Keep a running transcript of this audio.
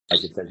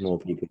as if there's more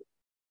people.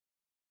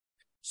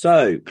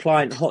 So,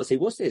 client hot seat.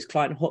 What's this?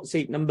 Client hot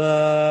seat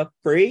number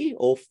 3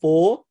 or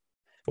 4?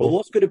 Well,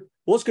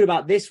 what's good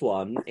about this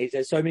one is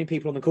there's so many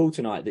people on the call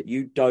tonight that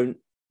you don't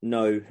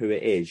know who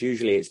it is.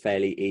 Usually it's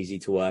fairly easy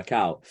to work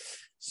out.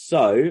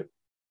 So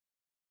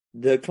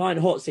the client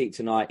hot seat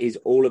tonight is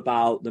all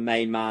about the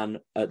main man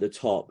at the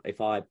top.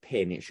 If I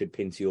pin, it should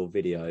pin to your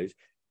videos.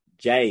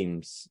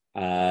 James.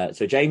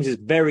 So James has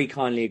very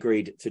kindly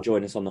agreed to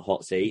join us on the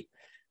hot seat.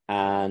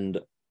 And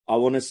I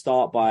want to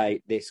start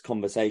by this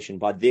conversation,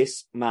 by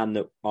this man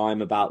that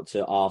I'm about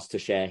to ask to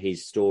share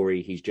his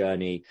story, his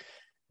journey,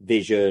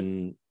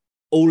 vision,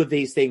 all of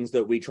these things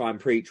that we try and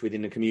preach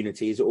within the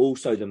community, is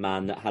also the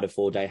man that had a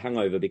 4-day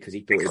hangover because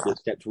he thought it was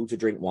acceptable to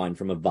drink wine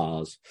from a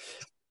vase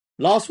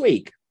last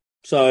week.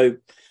 So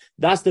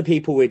that's the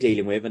people we're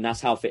dealing with, and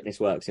that's how fitness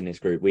works in this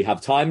group. We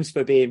have times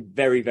for being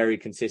very, very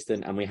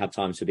consistent, and we have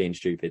times for being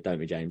stupid, don't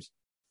we, James?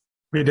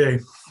 We do.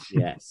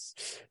 Yes.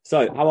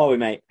 So how are we,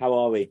 mate? How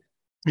are we?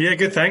 Yeah,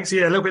 good, thanks.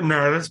 Yeah, a little bit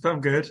nervous, but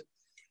I'm good.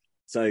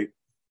 So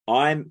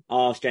I'm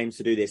asked James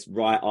to do this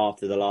right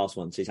after the last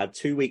one. So he's had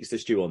 2 weeks to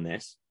stew on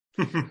this,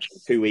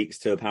 2 weeks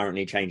to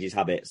apparently change his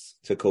habits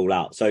to call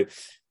out. So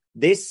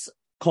this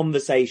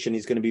conversation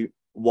is going to be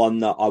one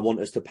that I want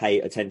us to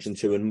pay attention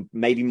to, and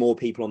maybe more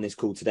people on this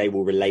call today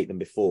will relate than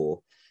before.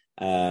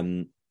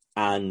 And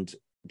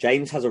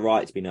James has a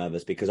right to be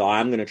nervous because I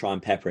am going to try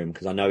and pepper him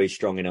because I know he's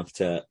strong enough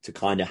to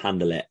kind of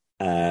handle it.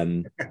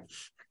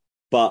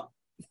 But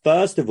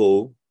first of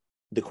all,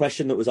 the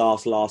question that was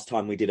asked last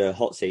time we did a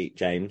hot seat,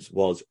 James,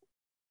 was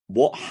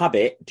what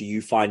habit do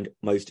you find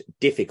most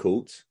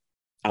difficult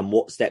and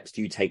what steps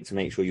do you take to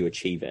make sure you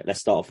achieve it?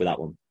 Let's start off with that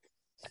one.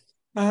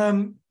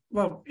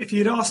 Well, if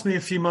you'd asked me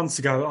a few months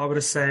ago, I would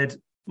have said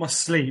my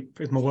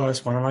sleep is my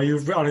worst one. And I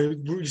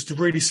used to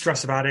really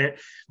stress about it.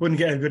 Wouldn't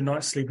get a good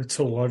night's sleep at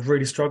all. I'd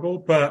really struggle.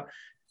 But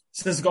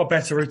since I've got a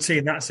better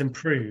routine, that's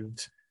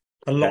improved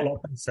a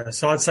lot better.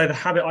 So I'd say the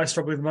habit I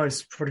struggle with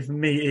most probably for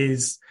me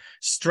is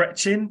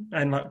stretching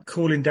and like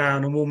cooling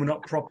down and warming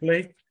up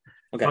properly.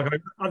 Okay.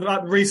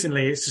 Like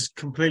recently, it's just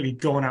completely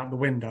gone out the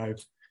window.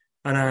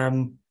 And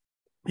I'm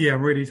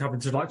really having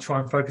to like try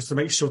and focus to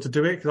make sure to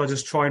do it because I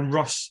just try and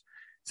rush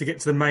to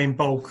get to the main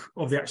bulk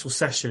of the actual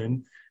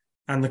session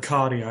and the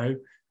cardio.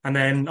 And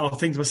then I'll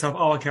think to myself,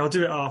 I'll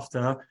do it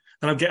after.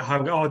 Then I'll get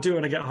home, I'll do it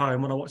when I get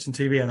home when I'm watching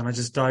TV, and then I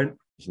just don't.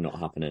 It's not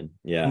happening.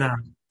 Yeah. No.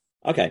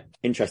 Okay,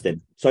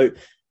 interesting. So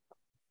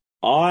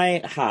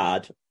I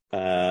had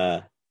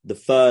the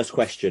first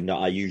question that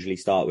I usually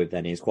start with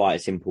then is quite a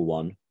simple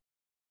one.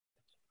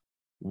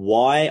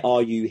 Why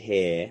are you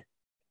here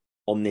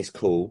on this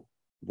call?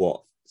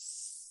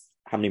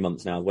 How many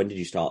months now? When did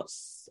you start?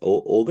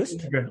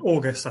 August?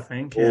 August, I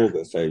think. Yeah.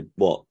 August. So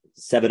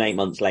 7-8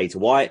 months later.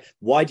 Why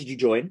did you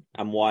join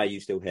and why are you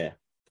still here?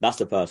 That's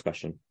the first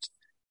question.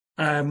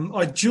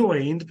 I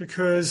joined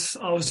because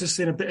I was just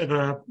in a bit of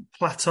a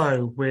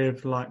plateau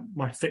with like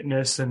my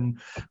fitness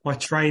and my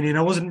training.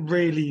 I wasn't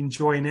really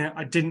enjoying it.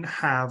 I didn't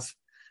have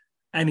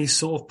any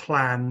sort of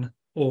plan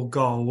or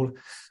goal.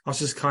 I was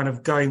just kind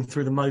of going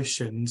through the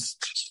motions,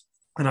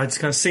 and I'd just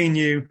kind of seen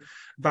you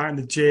about in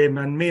the gym,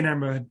 and me and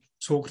Emma had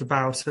talked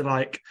about it,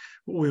 like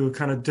what we were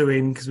kind of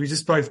doing, because we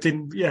just both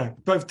didn't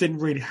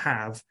really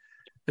have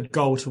a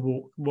goal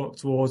to work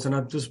towards, and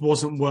I just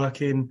wasn't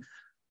working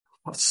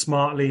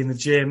smartly in the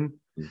gym.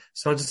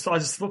 So I just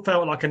felt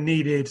like I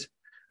needed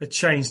a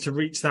change to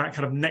reach that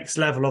kind of next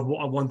level of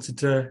what I wanted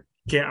to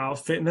get out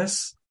of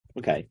fitness.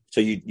 Okay.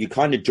 So you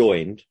kind of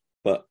joined,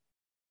 but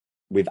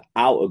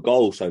without a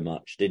goal so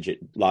much, did you?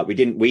 Like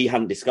we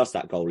hadn't discussed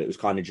that goal. It was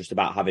kind of just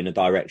about having a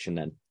direction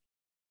then.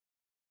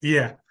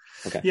 Yeah.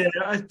 Okay.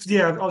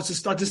 Yeah.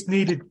 I just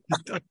needed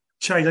a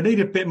change. I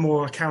needed a bit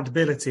more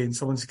accountability and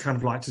someone to kind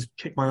of like just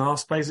kick my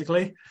ass,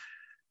 basically.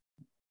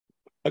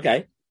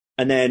 Okay.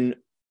 And then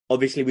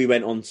obviously we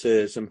went on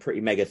to some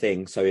pretty mega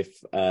things. So if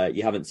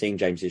you haven't seen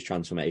James's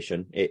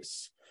transformation,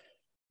 it's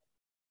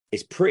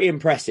pretty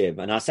impressive.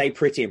 And I say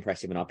pretty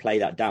impressive, and I play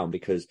that down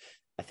because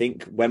I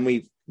think when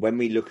we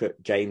look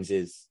at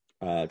James's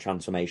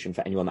transformation,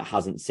 for anyone that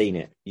hasn't seen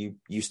it,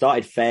 you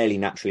started fairly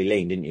naturally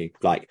lean, didn't you?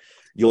 Like,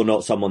 you're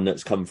not someone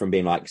that's come from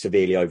being like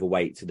severely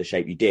overweight to the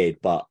shape you did.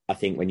 But I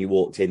think when you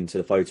walked into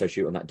the photo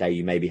shoot on that day,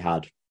 you maybe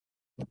had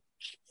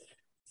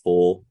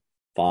 4-5%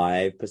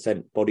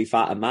 body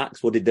fat at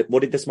max. What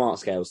did the smart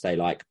scale say?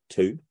 Like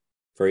 2,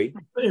 3?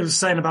 It was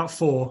saying about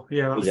 4.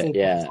 Yeah. About 4,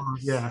 yeah. 5,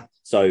 yeah.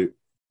 So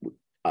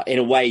in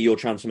a way, your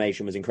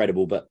transformation was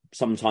incredible, but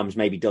sometimes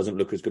maybe doesn't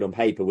look as good on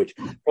paper, which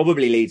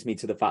probably leads me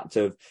to the fact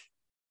of,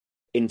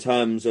 in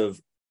terms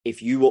of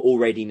if you were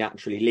already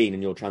naturally lean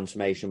and your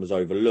transformation was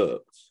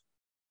overlooked,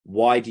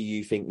 why do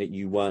you think that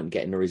you weren't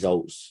getting the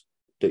results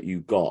that you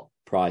got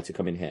prior to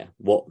coming here?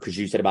 Because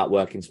you said about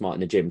working smart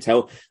in the gym.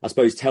 Tell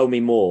me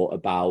more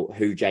about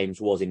who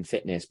James was in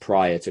fitness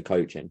prior to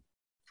coaching.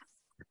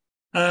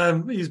 He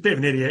was a bit of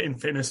an idiot in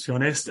fitness, to be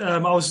honest. I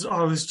was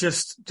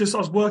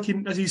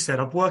working, as you said,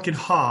 I'm working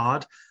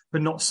hard,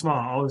 but not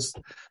smart.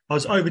 I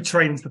was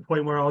overtraining to the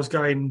point where I was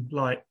going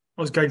to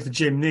the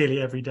gym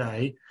nearly every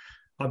day.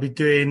 I'd be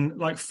doing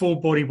like full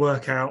body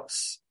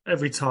workouts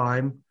every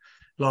time,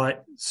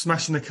 like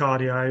smashing the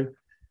cardio,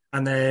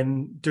 and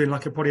then doing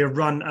like probably a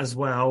run as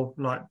well,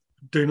 like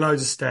doing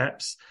loads of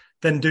steps,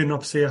 then doing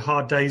obviously a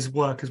hard day's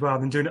work as well,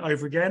 and then doing it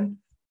over again.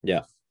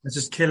 Yeah. It's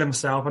just killing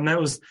myself. And then I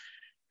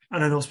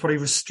was probably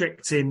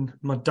restricting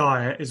my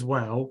diet as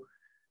well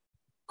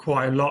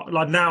quite a lot.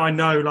 Like now I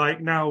know, like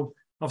now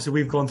obviously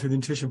we've gone through the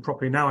nutrition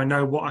properly. Now I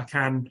know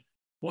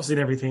what's in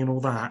everything and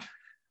all that.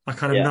 I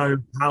kind of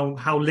know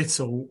how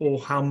little or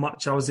how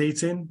much I was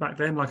eating back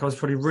then. Like I was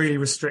probably really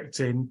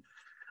restricting.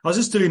 I was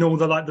just doing all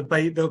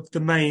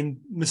the main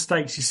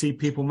mistakes you see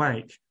people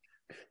make.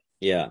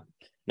 Yeah.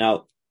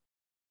 Now,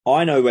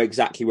 I know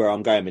exactly where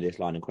I'm going with this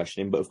line of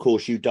questioning, but of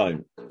course you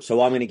don't.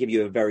 So I'm going to give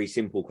you a very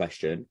simple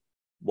question.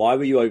 Why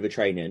were you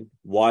overtraining?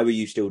 Why were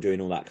you still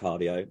doing all that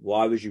cardio?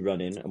 Why was you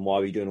running? And why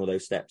were you doing all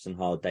those steps and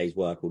hard days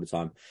work all the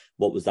time?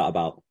 What was that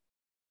about?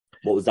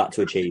 What was that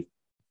to achieve?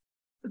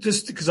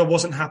 Just because I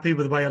wasn't happy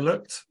with the way I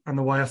looked and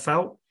the way I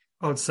felt,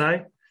 I would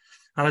say.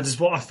 And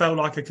I felt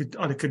like I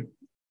could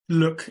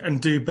look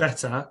and do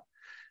better.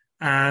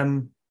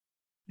 So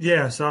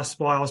that's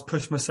why I was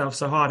pushing myself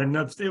so hard. And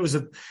it was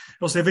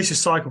a vicious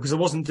cycle because I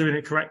wasn't doing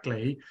it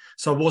correctly.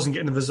 So I wasn't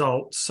getting the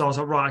results. So I was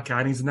like, right, okay,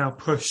 I need to now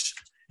push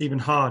even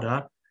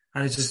harder.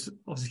 And it just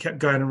obviously kept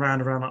going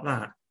around like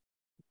that.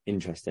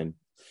 Interesting.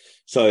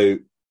 So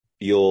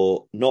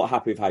you're not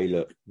happy with how you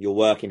look. You're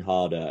working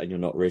harder and you're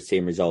not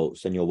seeing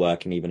results, and you're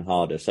working even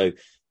harder. So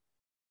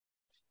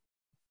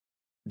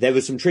there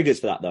were some triggers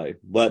for that though,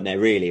 weren't there,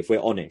 really, if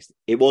we're honest?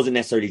 It wasn't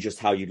necessarily just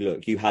how you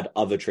look. You had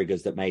other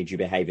triggers that made you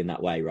behave in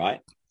that way, right?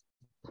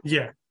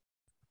 Yeah.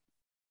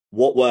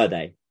 What were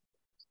they?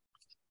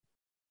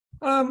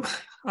 I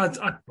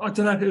don't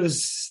know if it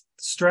was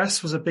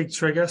stress was a big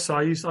trigger. So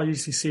I usually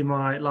see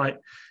my like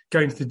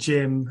going to the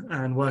gym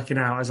and working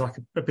out as like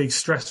a big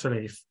stress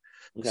relief.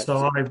 Okay. So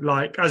I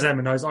like, as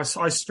Emma knows,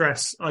 I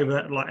stress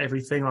over like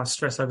everything. I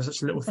stress over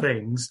such little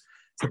things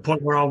to the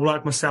point where I'll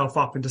work myself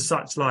up into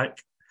such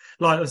like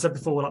I said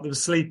before, like there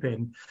was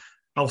sleeping.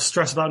 I'll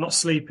stress about not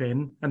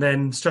sleeping, and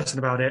then stressing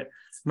about it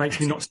makes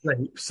me not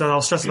sleep. So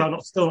I'll stress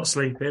about still not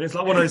sleeping. It's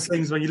like one of those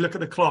things when you look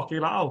at the clock,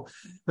 you're like, oh,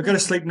 if I go to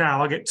sleep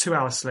now, I get 2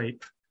 hours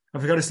sleep.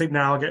 If I go to sleep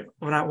now, I get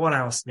 1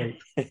 hour sleep.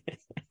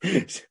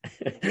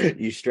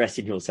 You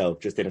stressing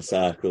yourself just in a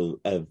circle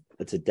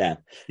to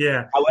death.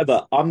 Yeah.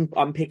 However,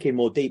 I'm picking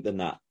more deep than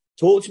that.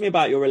 Talk to me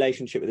about your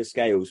relationship with the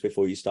scales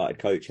before you started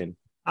coaching.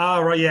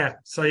 Oh, right, yeah.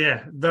 So,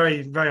 yeah,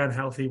 very, very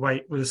unhealthy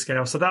weight with the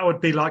scale. So that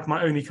would be like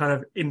my only kind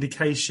of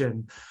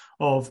indication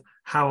of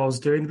how I was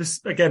doing.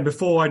 This, again,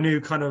 before I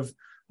knew kind of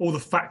all the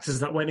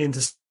factors that went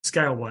into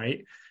scale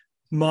weight,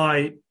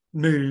 my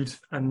mood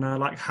and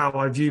like how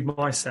I viewed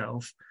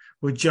myself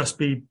would just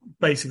be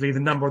basically the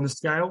number on the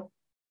scale.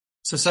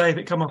 So say if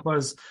it come up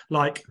as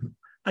like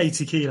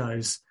 80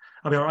 kilos,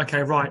 I'll be like,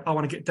 okay, right, I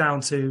want to get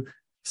down to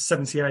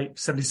 78,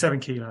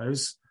 77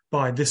 kilos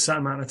by this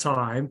certain amount of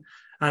time.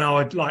 And I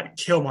would like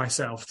kill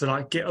myself to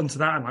like get onto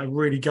that and like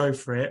really go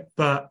for it.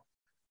 And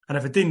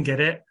if I didn't get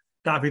it,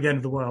 that'd be the end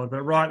of the world.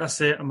 But right, that's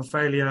it. I'm a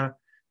failure.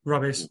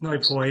 Rubbish. No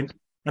point.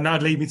 And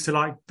that'd lead me to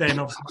like then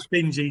obviously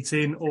binge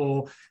eating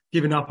or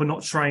giving up or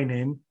not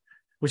training,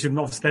 which would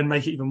obviously then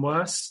make it even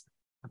worse.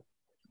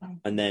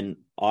 And then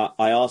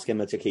I asked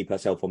Emma to keep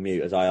herself on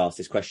mute as I asked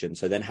this question.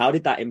 So then how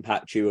did that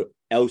impact you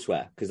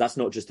elsewhere? Because that's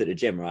not just at the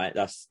gym, right?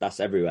 That's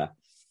everywhere.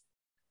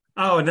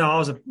 Oh no, I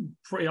was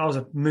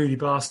a moody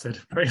bastard,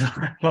 pretty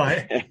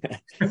like.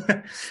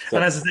 And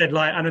as I said,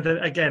 like, and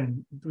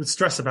again, would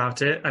stress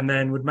about it, and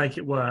then would make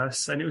it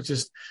worse. And it was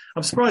just,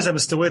 I'm surprised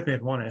Emma's still with me,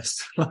 if I'm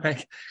honest.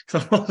 Like,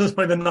 because I was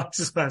probably the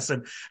nicest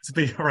person to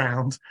be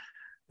around.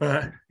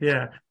 But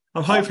yeah,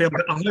 hopefully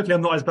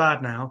I'm not as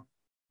bad now.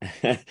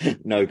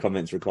 No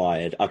comments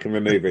required. I can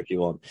remove her if you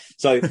want.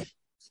 So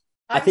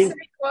I think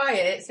be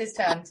quiet. It's his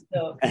turn to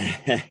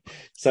talk.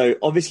 So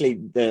obviously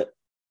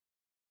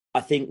I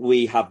think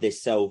we have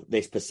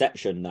this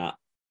perception that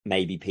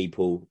maybe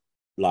people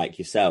like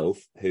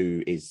yourself,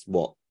 who is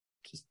what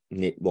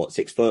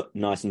 6 foot,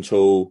 nice and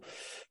tall,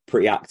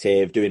 pretty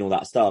active, doing all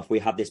that stuff. We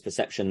have this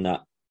perception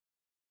that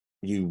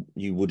you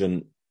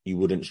wouldn't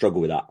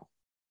struggle with that.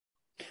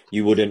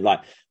 You wouldn't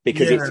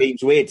because it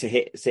seems weird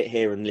to sit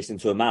here and listen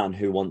to a man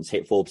who once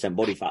hit 4%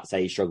 body fat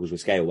say he struggles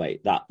with scale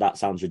weight. That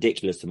sounds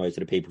ridiculous to most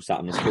of the people sat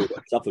on this call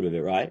that suffered with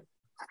it, right?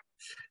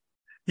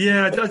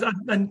 Yeah,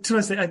 and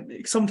to be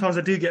honest, sometimes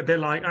I do get a bit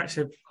like,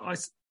 actually,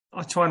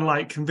 I try and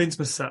like convince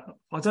myself.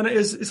 I don't know,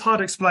 it's hard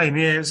to explain.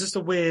 Yeah, it was just a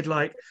weird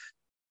like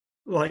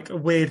a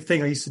weird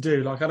thing I used to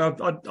do. Like, and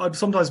I'd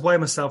sometimes weigh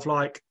myself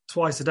like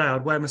twice a day.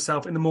 I'd weigh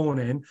myself in the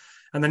morning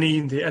and then the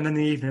evening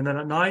and then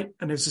at night.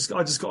 And it's just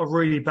I just got a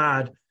really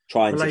bad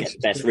trying to get the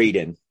best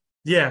reading.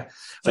 Yeah.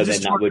 So then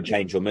that would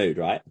change your mood,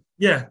 right?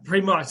 Yeah,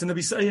 pretty much. And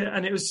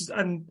and it was just,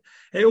 and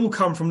it all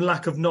come from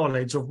lack of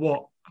knowledge of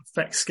what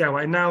affects scale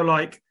weight. And now,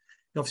 like,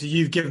 obviously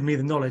you've given me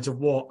the knowledge of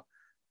what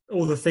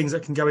all the things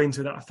that can go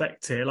into that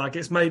affect it. Like,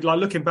 it's made, like,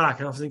 looking back,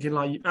 and I was thinking,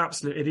 like, you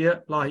absolute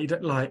idiot. Like, you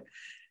don't, like,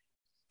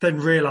 then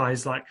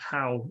realise, like,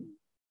 how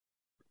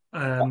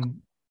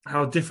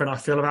how different I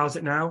feel about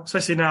it now,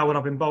 especially now when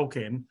I've been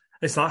bulking.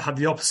 It's like had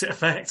the opposite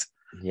effect.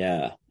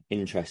 Yeah,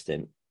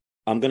 interesting.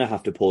 I'm going to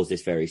have to pause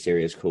this very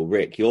serious call.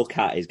 Rick, your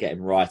cat is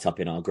getting right up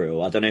in our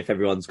grill. I don't know if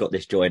everyone's got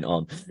this joint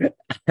on.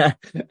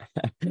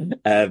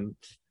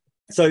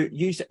 So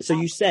you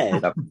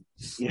said,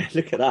 yeah,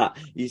 look at that.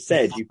 You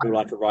said you feel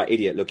like a right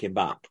idiot looking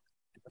back,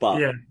 but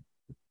Yeah.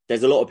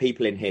 there's a lot of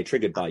people in here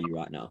triggered by you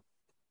right now.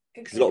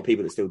 There's a lot of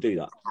people that still do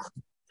that.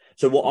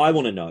 So what I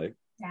want to know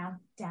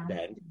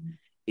then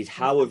is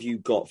how have you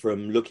got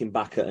from looking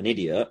back at an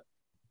idiot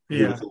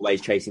who was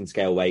always chasing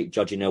scale weight,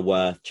 judging their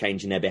worth,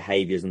 changing their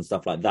behaviors and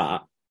stuff like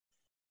that,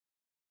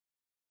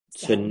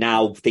 to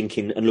now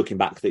thinking and looking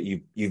back that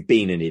you've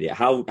been an idiot?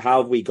 How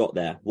have we got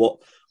there?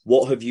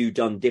 What have you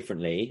done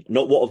differently?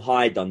 Not what have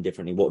I done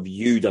differently. What have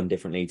you done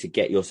differently to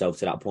get yourself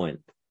to that point?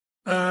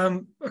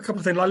 A couple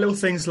of things, like little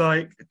things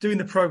like doing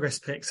the progress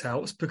pics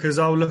helps, because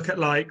I'll look at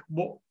like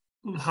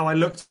how I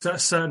looked at a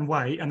certain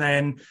weight, and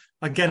then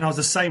again I was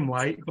the same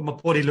weight, but my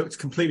body looked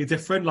completely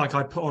different. Like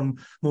I put on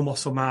more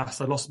muscle mass,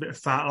 I lost a bit of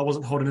fat, I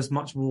wasn't holding as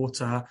much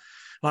water.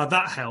 Like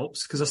that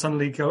helps, because I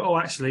suddenly go, oh,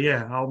 actually,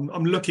 yeah,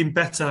 I'm looking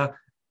better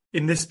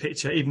in this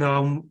picture, even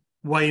though I'm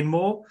weighing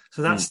more.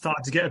 So that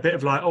started to get a bit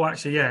of like, oh,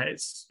 actually, yeah,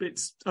 it's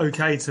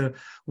okay to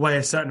weigh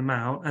a certain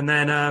amount. And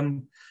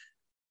then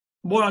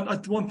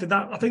one thing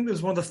that I think it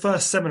was one of the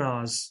first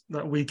seminars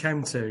that we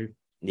came to.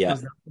 Yeah,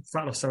 was that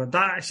fat loss seminar.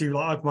 That actually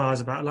like opened my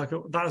eyes about, like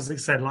that, as I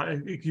said,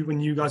 like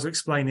when you guys were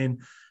explaining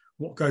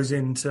what goes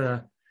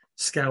into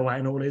scale weight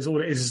and all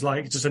it is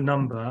like just a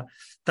number.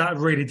 That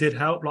really did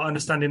help, like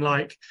understanding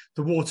like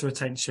the water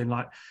retention,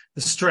 like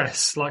the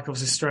stress, like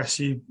obviously stress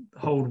you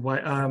hold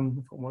weight, I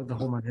forgot what the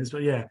hormone is,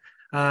 but yeah,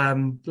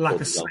 lack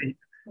of sleep,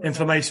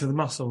 inflammation of the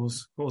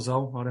muscles,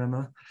 cortisol, I don't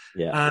know.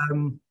 Yeah.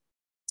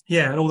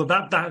 Yeah, and all of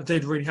that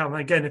did really help.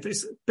 And again, if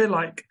it's a bit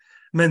like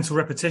mental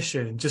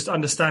repetition, just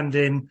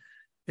understanding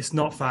it's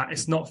not fat,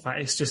 it's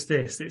just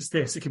this, it's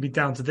this, it could be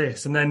down to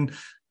this. And then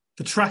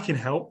the tracking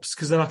helps,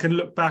 because then I can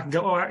look back and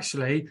go, oh,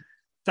 actually,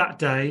 that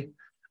day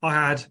I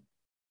had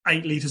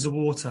 8 litres of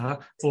water,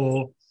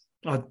 or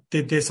I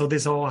did this or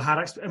this, or I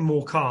had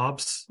more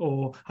carbs,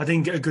 or I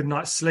didn't get a good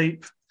night's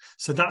sleep.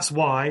 So that's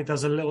why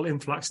there's a little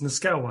influx in the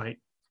scale weight.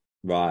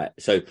 Right.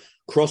 So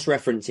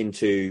cross-referencing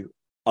to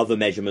other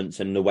measurements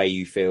and the way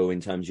you feel in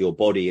terms of your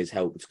body has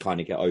helped kind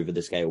of get over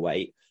the scale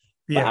weight.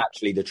 But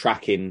actually the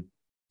tracking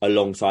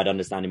alongside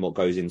understanding what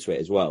goes into it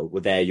as well,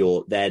 they're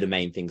the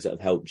main things that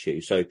have helped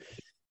you. So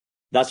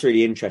that's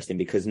really interesting,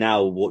 because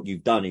now what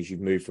you've done is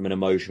you've moved from an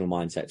emotional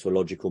mindset to a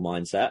logical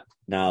mindset.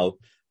 Now,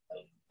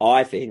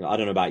 I think, I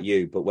don't know about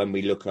you, but when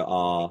we look at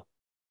our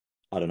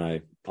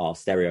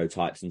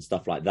stereotypes and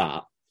stuff like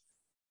that,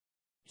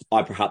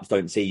 I perhaps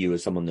don't see you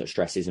as someone that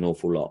stresses an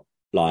awful lot.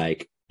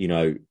 Like,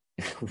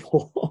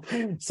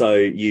 so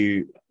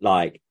you,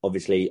 like,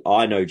 obviously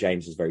I know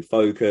James is very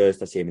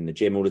focused. I see him in the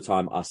gym all the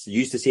time. I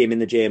used to see him in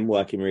the gym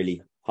working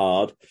really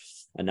hard,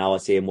 and now I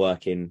see him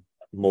working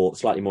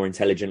slightly more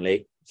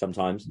intelligently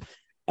sometimes.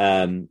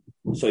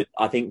 So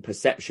I think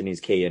perception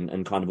is key,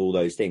 and kind of all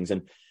those things.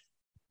 And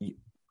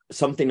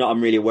something that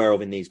I'm really aware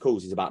of in these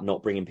calls is about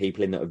not bringing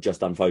people in that have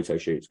just done photo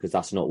shoots, because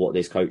that's not what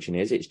this coaching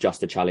is. It's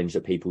just a challenge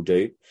that people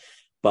do.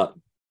 But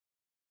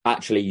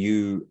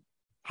actually,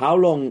 how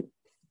long,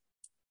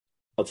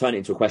 I'll turn it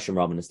into a question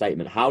rather than a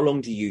statement. How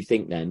long do you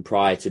think then,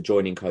 prior to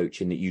joining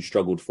coaching, that you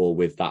struggled for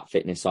with that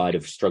fitness side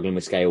of struggling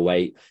with scale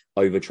weight,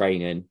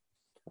 overtraining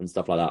and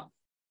stuff like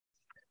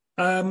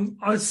that?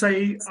 I'd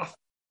say,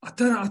 I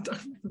don't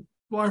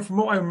know, from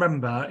what I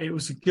remember, it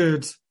was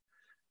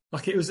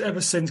it was ever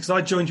since, because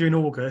I joined you in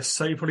August,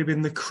 so you've probably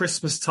been the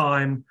Christmas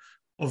time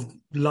of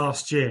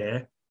last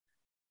year.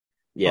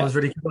 Yeah, I was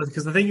really,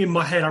 because I think in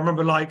my head, I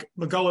remember like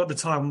my goal at the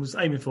time was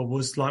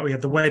like we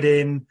had the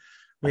wedding,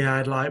 we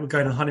had like we're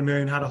going on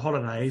honeymoon, had a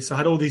holiday, so I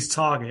had all these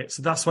targets.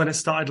 So that's when it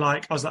started.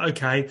 Like I was like,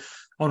 okay, I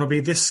want to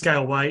be this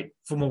scale weight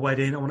for my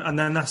wedding, and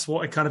then that's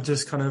what it kind of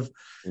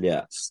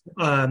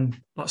like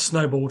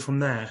snowballed from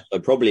there. So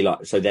probably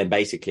then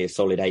basically a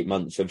solid 8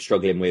 months of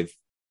struggling with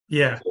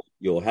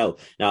your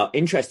health. Now,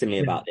 interestingly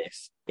about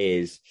this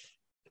is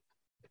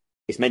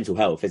it's mental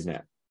health, isn't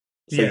it?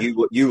 So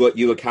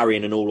you were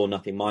carrying an all or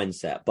nothing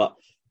mindset. But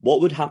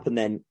what would happen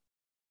then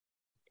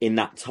in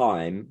that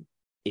time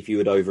if you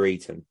had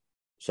overeaten?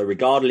 So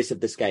regardless of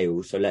the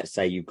scale, so let's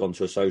say you've gone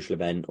to a social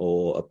event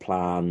or a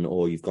plan,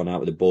 or you've gone out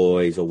with the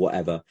boys or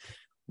whatever,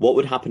 what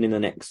would happen in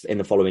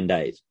the following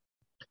days?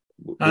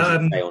 Would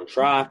you stay on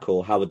track,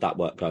 or how would that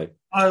work go?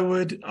 I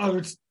would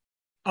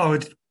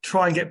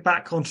try and get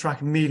back on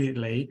track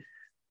immediately,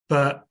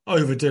 but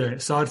overdo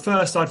it. So I'd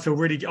feel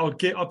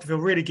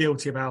really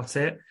guilty about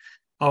it.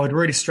 I would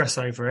really stress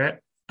over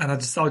it, and I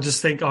would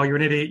just think, oh, you're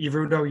an idiot, you've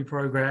ruined all your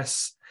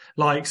progress.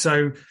 Like,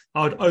 so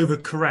I would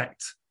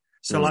overcorrect.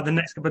 So like the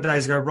next couple of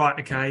days, I go, right,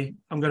 okay,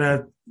 I'm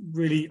not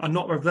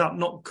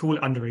call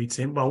it under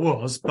eating. Well, I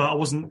was, but I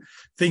wasn't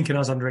thinking I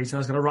was under eating. I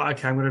was going to, right,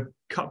 okay, I'm going to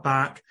cut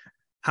back,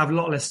 have a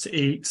lot less to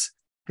eat,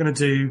 going to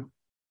do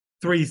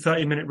 3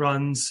 30-minute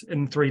runs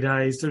in 3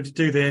 days,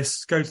 do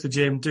this, go to the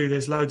gym, do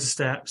this, loads of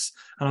steps,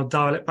 and I'll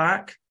dial it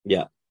back.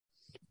 Yeah.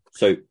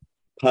 So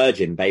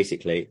purging,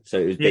 basically. So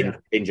it was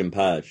binge and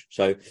purge.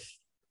 So,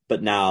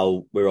 but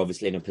now we're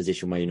obviously in a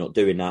position where you're not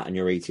doing that and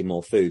you're eating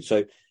more food.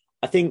 So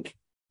I think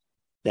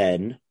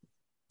then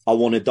I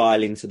want to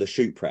dial into the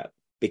shoot prep,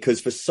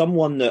 because for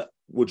someone that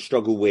would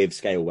struggle with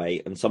scale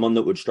weight, and someone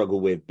that would struggle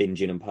with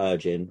binging and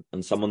purging,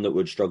 and someone that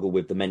would struggle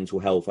with the mental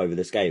health over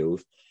the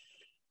scales,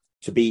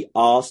 to be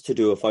asked to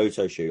do a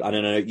photo shoot, I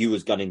don't know, you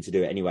was gunning to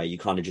do it anyway, you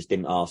kind of just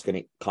didn't ask, and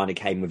it kind of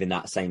came within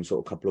that same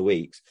sort of couple of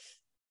weeks.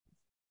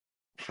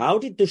 How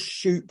did the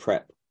shoot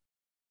prep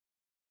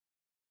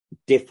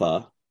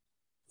differ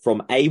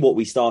from A, what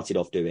we started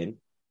off doing,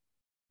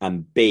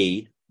 and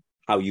B,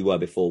 how you were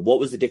before? What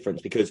was the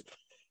difference? Because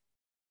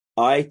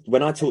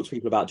when I talk to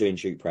people about doing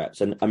shoot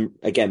preps, and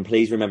again,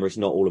 please remember, it's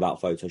not all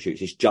about photo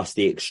shoots, it's just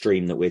the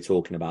extreme that we're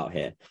talking about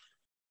here.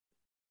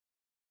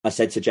 I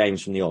said to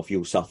James from the off,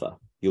 you'll suffer,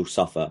 you'll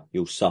suffer,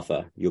 you'll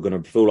suffer. You're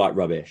going to feel like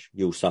rubbish,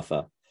 you'll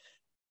suffer.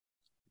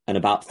 And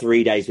about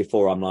 3 days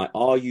before, I'm like,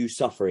 are you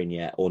suffering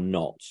yet or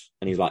not?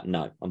 And he's like,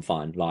 no, I'm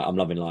fine. Like, I'm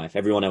loving life.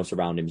 Everyone else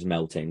around him's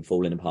melting,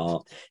 falling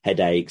apart,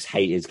 headaches,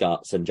 hate his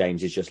guts. And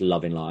James is just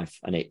loving life.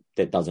 And it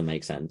doesn't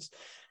make sense.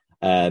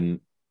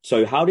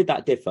 So how did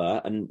that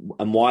differ? And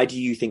why do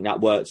you think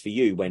that works for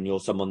you when you're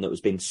someone that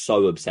was been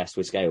so obsessed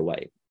with scale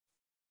weight?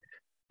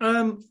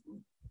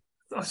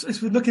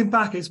 Looking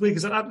back, it's weird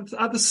because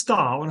at the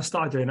start, when I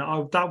started doing it, I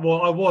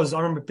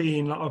remember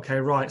being like, okay,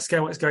 right,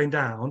 scale weight's going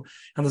down.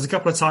 And there's a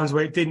couple of times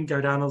where it didn't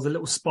go down. There was a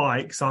little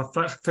spike. So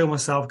I feel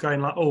myself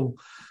going like, oh,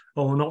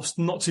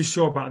 not too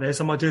sure about this.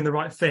 Am I doing the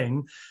right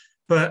thing?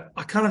 But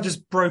I kind of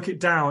just broke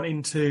it down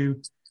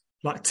into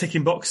like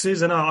ticking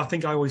boxes. And I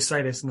think I always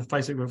say this in the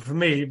Facebook group. For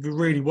me, it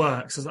really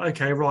works. It's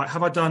like, okay, right,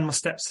 have I done my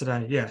steps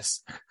today?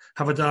 Yes.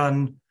 Have I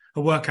done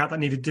a workout that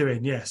needed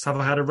doing? Yes. Have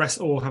I had a rest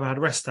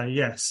day?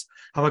 Yes.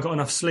 Have I got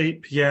enough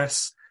sleep?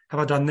 Yes.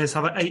 Have I done this?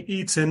 Have I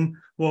eaten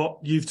what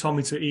you've told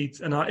me to eat?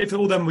 And if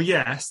all of them were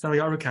yes, then I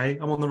go, okay,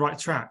 I'm on the right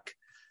track.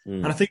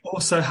 And I think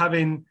also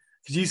because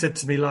you said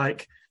to me,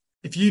 like,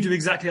 if you do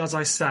exactly as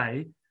I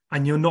say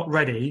and you're not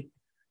ready,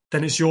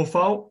 then it's your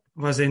fault.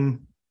 As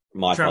in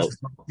my fault.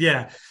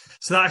 Yeah.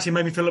 So that actually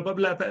made me feel a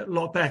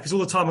lot better, because all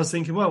the time I was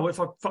thinking, well, if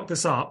I fuck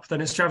this up,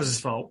 then it's Travis's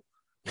fault.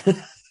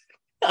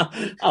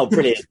 Oh,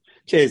 brilliant.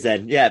 Cheers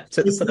then. Yeah,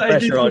 put the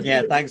pressure on.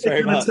 Yeah, thanks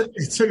very much.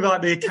 It took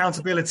like the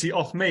accountability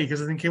off me, because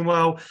I was thinking,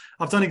 well,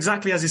 I've done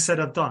exactly as he said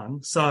I've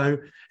done, so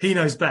he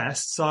knows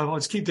best, so I'll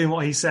just keep doing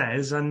what he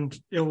says and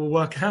it will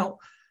work out.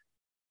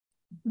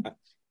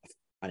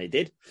 And it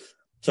did.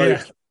 So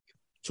yeah.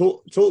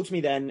 Talk to me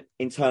then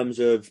in terms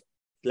of,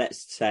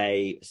 let's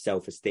say,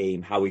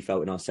 self-esteem, how we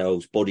felt in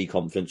ourselves, body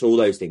confidence, all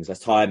those things.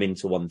 Let's tie them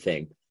into one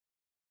thing.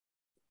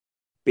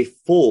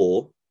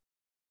 Before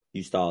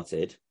you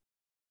started,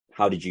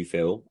 how did you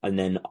feel? And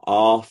then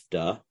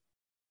after,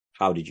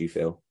 how did you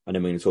feel? And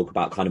then we're going to talk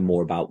about kind of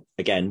more about,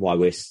 again, why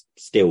we're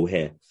still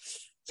here.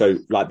 So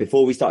like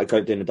before we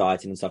started doing the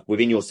dieting and stuff,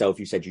 within yourself,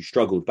 you said you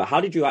struggled, but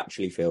how did you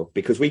actually feel?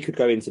 Because we could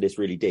go into this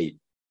really deep.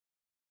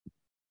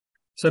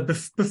 So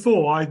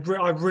before I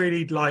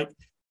really like,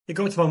 it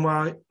got to one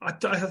where I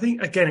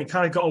think, again, it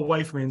kind of got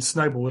away from me and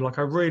snowballed. Like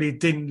I really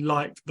didn't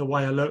like the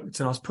way I looked,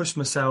 and I was pushing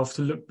myself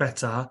to look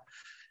better.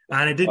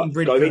 And it didn't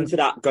really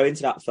go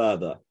into that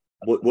further.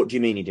 What do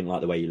you mean you didn't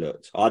like the way you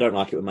looked? I don't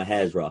like it when my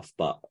hair's rough,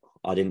 but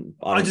I didn't.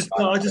 It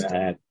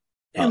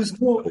was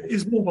more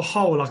of a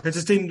whole. Like I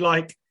just didn't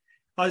like.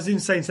 I was even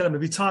saying to them,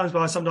 there'd be times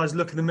where I sometimes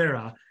look in the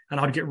mirror and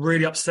I'd get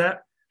really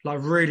upset, like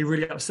really,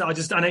 really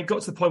upset. And it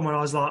got to the point where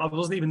I was like, I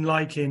wasn't even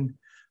liking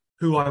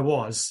who I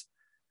was,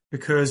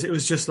 because it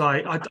was just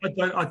like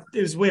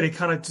it was weird. It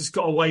kind of just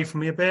got away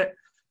from me a bit.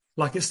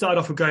 Like it started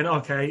off with going,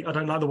 okay, I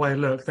don't like the way I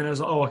look. Then it was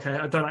like, oh, okay,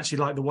 I don't actually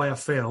like the way I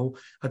feel.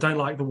 I don't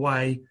like the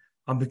way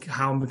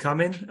how I'm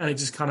becoming, and it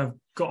just kind of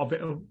got a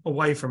bit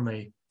away from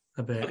me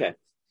a bit. Okay.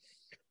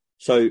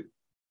 So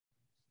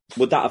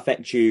would that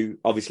affect you?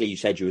 Obviously, you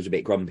said you was a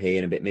bit grumpy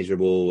and a bit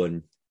miserable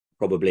and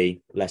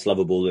probably less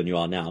lovable than you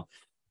are now.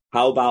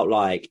 How about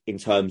like in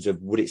terms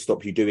of, would it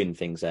stop you doing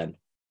things then?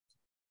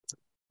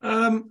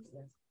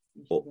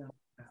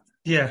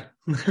 Yeah.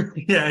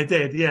 Yeah, it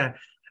did. Yeah.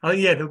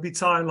 There'll be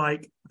time,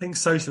 like, I think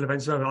social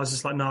events, I was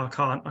just like, no,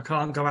 I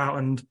can't go out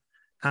and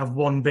have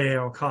one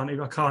beer, or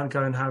I can't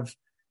go and have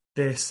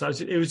this. So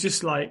it was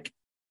just like,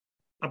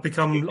 I've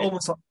become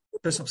almost like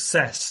just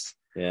obsessed.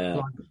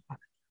 Yeah.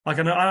 Like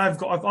I have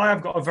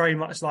got a very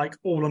much like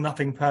all or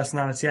nothing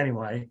personality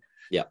anyway.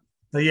 Yeah.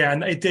 So yeah,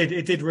 and it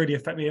did really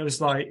affect me. It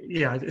was like,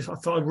 yeah, I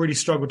thought I really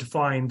struggled to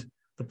find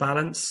the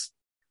balance.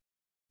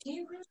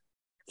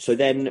 So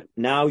then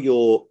now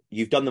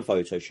you've done the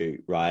photo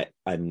shoot, right?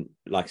 And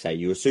like I say,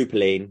 you were super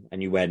lean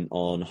and you went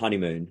on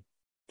honeymoon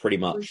pretty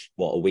much,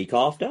 a week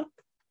after?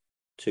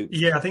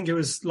 Yeah, I think it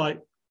was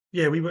like,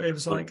 it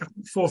was like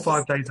 4 or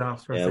 5 days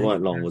after. Yeah, it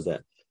weren't long, was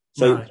it?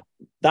 So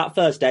that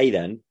first day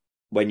then,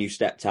 when you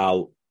stepped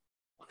out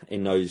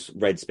in those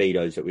red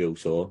Speedos that we all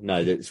saw,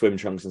 the swim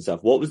trunks and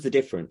stuff, what was the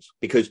difference?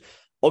 Because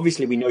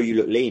obviously we know you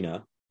look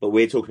leaner, but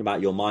we're talking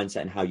about your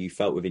mindset and how you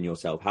felt within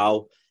yourself.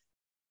 How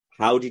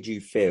how did you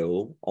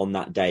feel on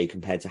that day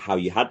compared to how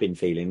you had been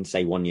feeling,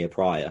 say, 1 year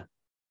prior?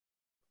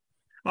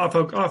 I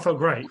felt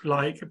great.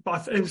 Like,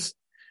 but it was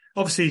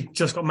obviously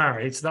just got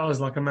married, so that was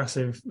like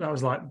that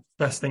was like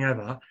best thing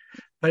ever.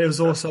 But it was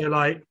also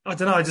like, I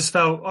don't know,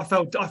 I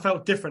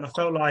felt different. I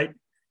felt like,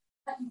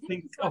 I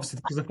think obviously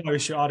because of the photo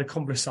shoot, I'd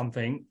accomplished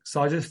something.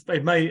 So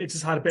it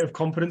just had a bit of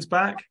confidence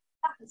back.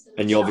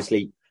 And you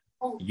obviously,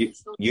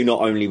 you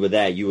not only were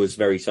there, you was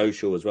very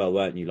social as well,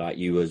 weren't you? Like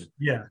you was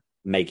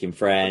making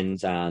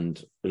friends,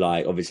 and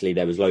like obviously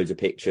there was loads of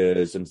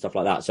pictures and stuff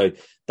like that. So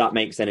that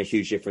makes then a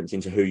huge difference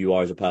into who you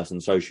are as a person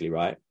socially,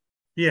 right?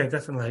 Yeah,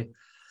 definitely.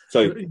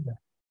 So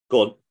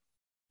go on.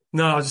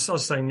 No, I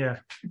was saying, yeah.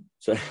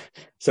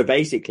 So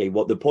basically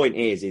what the point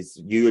is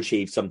you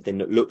achieved something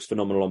that looks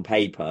phenomenal on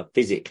paper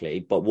physically,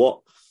 but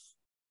what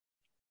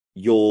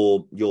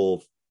your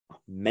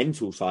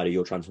mental side of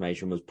your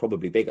transformation was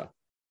probably bigger,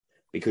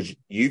 because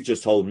you've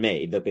just told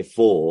me that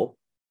before,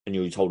 and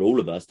you told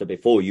all of us that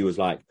before, you was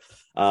like,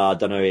 I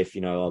don't know if,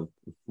 I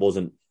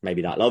wasn't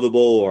maybe that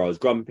lovable, or I was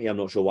grumpy. I'm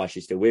not sure why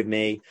she's still with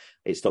me.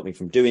 It stopped me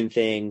from doing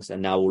things.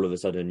 And now all of a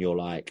sudden you're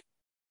like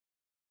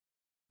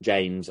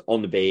James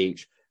on the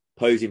beach,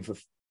 posing for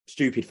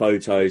stupid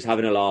photos,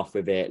 having a laugh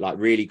with it, like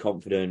really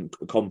confident,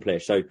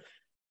 accomplished. So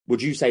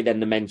would you say then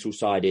the mental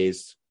side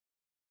is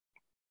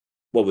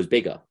what was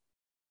bigger?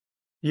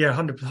 Yeah,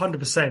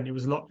 100%. It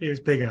was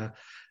bigger.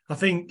 I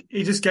think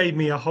it just gave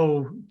me a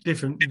whole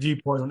different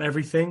viewpoint on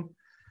everything.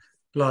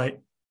 Like,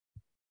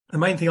 the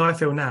main thing I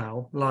feel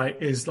now,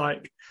 like, is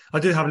like, I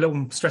do have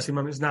little stressing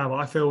moments now, but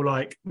I feel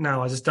like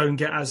now I just don't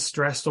get as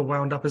stressed or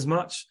wound up as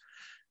much.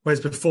 Whereas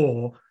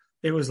before,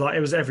 it was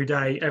every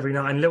day, every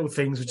night, and little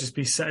things would just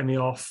be setting me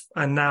off.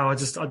 And now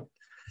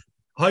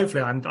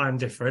hopefully I'm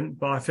different,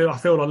 but I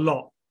feel a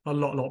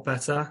lot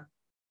better.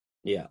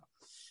 Yeah.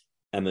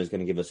 Emma's going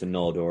to give us a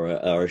nod or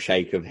a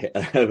shake of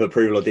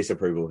approval or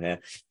disapproval here.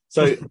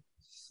 So,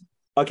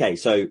 okay,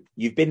 so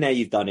you've been there,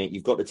 you've done it,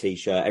 you've got the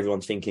t-shirt,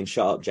 everyone's thinking,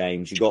 shut up,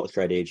 James, you got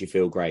shredded, you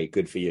feel great,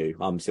 good for you.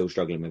 I'm still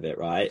struggling with it,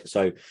 right?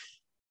 So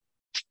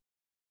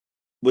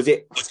was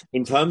it,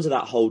 in terms of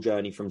that whole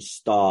journey from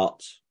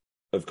start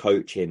of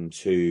coaching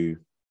to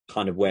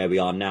kind of where we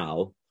are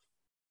now,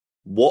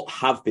 what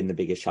have been the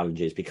biggest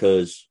challenges?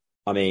 Because,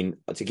 I mean,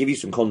 to give you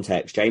some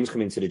context, James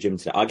come into the gym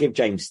today. I give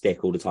James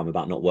stick all the time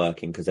about not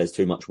working because there's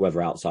too much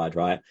weather outside,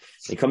 right?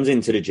 He comes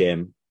into the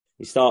gym,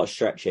 he starts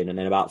stretching, and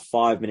then about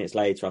 5 minutes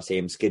later, I see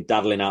him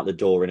skedaddling out the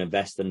door in a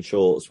vest and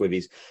shorts with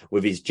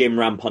his gym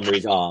ramp under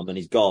his arm, and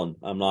he's gone.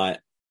 I'm like,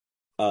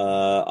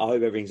 I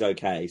hope everything's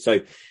okay. So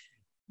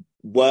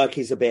work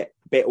is a bit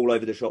all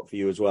over the shop for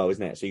you as well,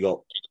 isn't it?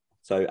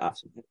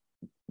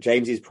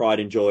 James's pride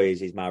and joy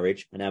is his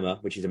marriage and Emma,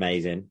 which is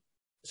amazing.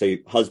 So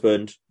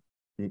husband,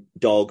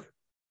 dog,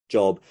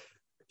 job.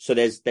 So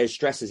there's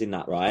stresses in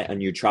that, right?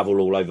 And you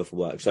travel all over for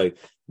work. So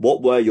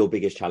what were your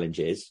biggest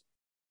challenges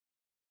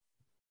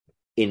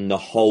in the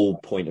whole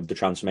point of the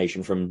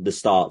transformation from the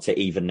start to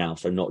even now?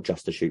 So not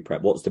just the shoot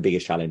prep. What's the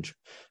biggest challenge?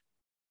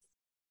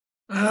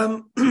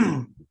 I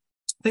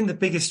think the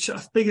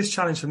biggest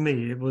challenge for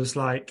me was,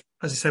 like,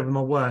 as I said, with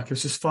my work, it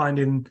was just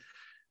finding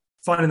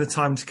the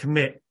time to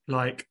commit,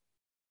 like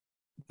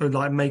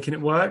making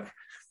it work.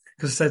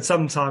 Because I said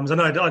sometimes, I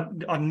know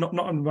I'm not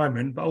at the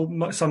moment,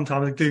 but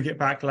sometimes I do get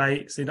back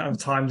late, so you don't have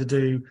time to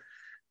do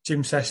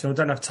gym session or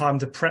don't have time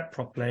to prep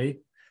properly.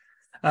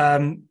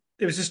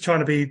 It was just trying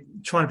to be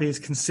as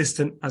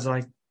consistent as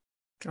I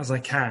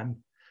can,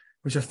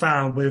 which I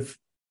found with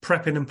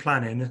prepping and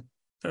planning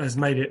has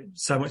made it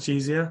so much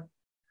easier.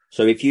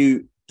 So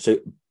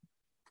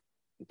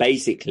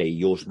basically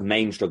your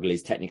main struggle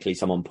is technically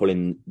someone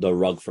pulling the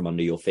rug from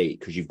under your feet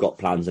because you've got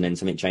plans and then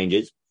something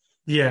changes.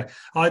 Yeah,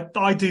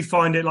 I do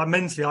find it, like,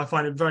 mentally, I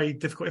find it very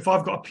difficult. If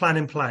I've got a plan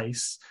in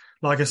place,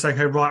 like I say,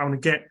 okay, right, I'm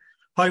going to get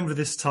home for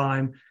this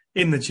time,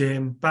 in the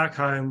gym, back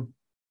home,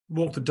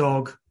 walk the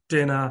dog,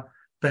 dinner,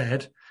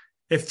 bed.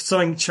 If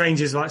something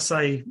changes, like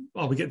say,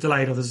 we get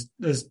delayed or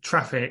there's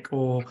traffic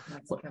or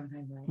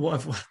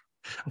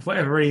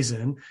whatever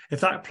reason, if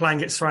that plan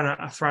gets thrown out,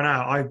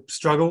 I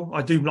struggle.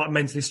 I do, like,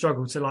 mentally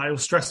struggle to, like, it'll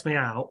stress me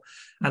out,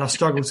 and I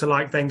struggle to,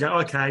 like, then go,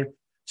 okay,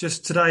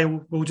 just today,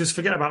 we'll just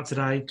forget about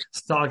today,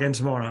 start again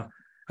tomorrow.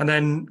 And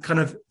then kind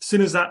of, as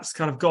soon as that's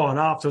kind of gone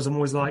afterwards, I'm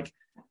always like,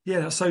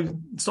 yeah, so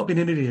stop being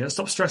an idiot,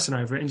 stop stressing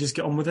over it and just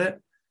get on with it.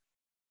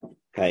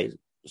 Okay.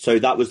 So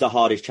that was the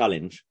hardest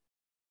challenge.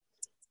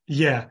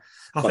 Yeah.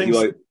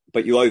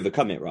 But you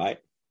overcome it, right?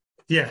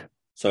 Yeah.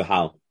 So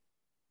how?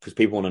 Because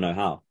people want to know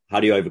how.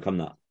 How do you overcome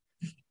that?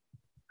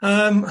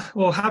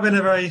 Well, having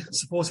a very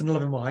supportive and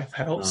loving wife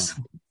helps.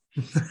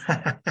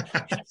 Oh.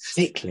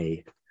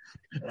 Sickly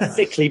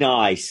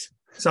nice.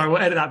 Sorry,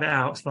 we'll edit that bit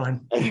out. It's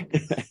fine.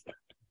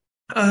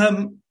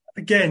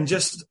 Again,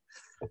 just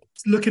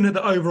looking at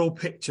the overall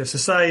picture. So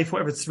say,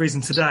 for whatever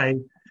reason today,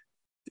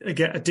 I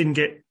didn't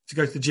get to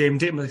go to the gym,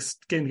 didn't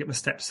get my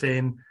steps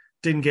in,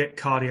 didn't get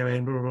cardio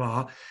in, blah, blah,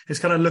 blah. It's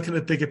kind of looking at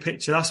the bigger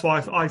picture. That's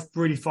why I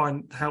really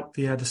find the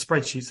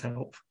spreadsheets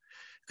help,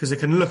 because they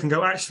can look and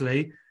go,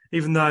 actually,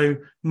 even though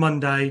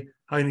Monday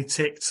I only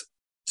ticked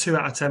 2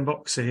 out of 10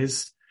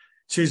 boxes.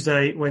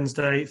 Tuesday,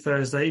 Wednesday,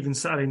 Thursday, even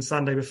Saturday and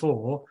Sunday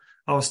before,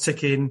 I was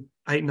ticking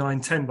 8, 9,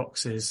 10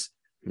 boxes.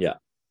 Yeah.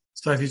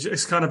 So if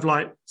it's kind of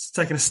like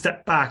taking a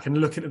step back and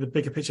looking at the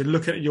bigger picture,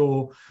 looking at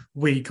your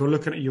week or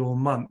looking at your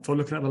month or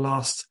looking at the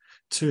last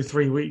 2 or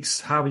 3 weeks,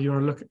 however you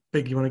want to look at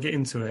big you want to get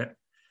into it,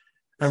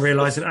 and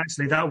realizing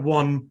actually that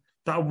one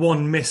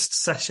missed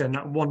session,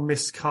 that one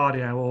missed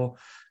cardio or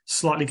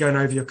slightly going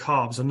over your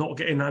carbs or not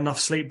getting enough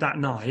sleep that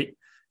night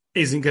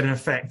isn't going to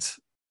affect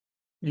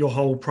your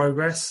whole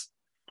progress.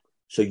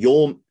 So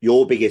your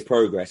biggest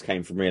progress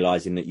came from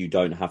realizing that you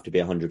don't have to be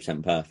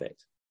 100%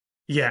 perfect.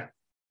 Yeah.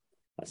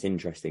 That's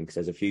interesting because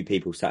there's a few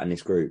people sat in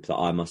this group that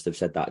I must have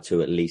said that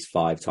to at least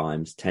 5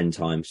 times, 10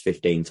 times,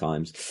 15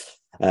 times.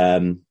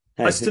 I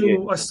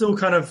still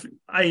kind of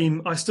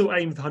aim. I still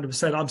aim for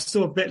 100%. I'm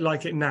still a bit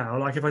like it now.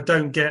 Like if I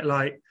don't get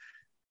like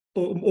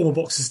all my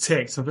boxes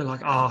ticked, I'm a bit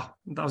like,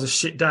 that was a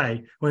shit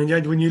day. When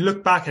you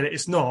look back at it,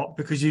 it's not,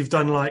 because you've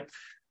done like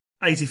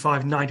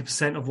 85,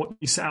 90% of what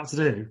you set out to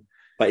do.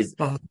 But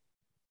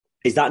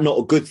is that not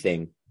a good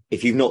thing?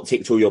 If you've not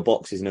ticked all your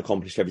boxes and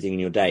accomplished everything in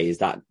your day, is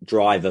that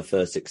driver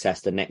for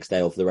success the next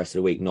day or for the rest of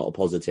the week not a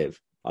positive?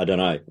 I don't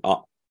know.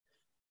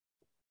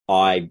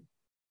 I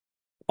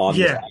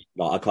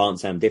can't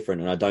say I'm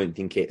different, and I don't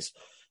think it's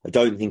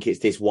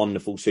this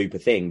wonderful super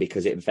thing,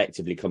 because it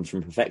effectively comes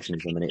from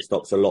perfectionism and it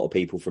stops a lot of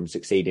people from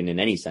succeeding in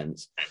any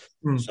sense.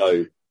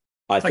 So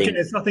I think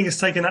it's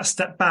taking that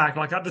step back.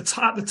 Like at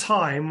the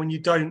time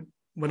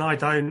when I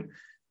don't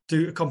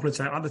do a compliment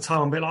at the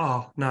time, I'm a bit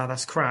like, no,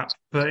 that's crap.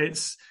 But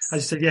it's,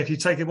 as you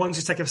said, if once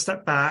you take a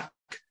step back,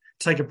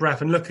 take a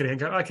breath and look at it and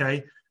go,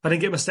 okay, I didn't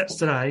get my steps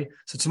today,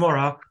 so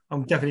tomorrow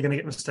I'm definitely going to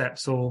get my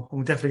steps, or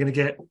I'm definitely going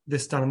to get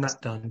this done and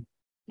that done.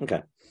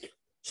 Okay.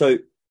 So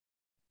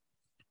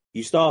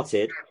you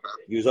started,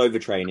 you was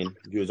overtraining,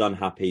 you was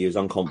unhappy, you was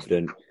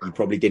unconfident, you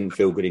probably didn't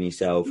feel good in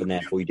yourself, and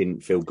therefore you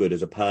didn't feel good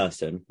as a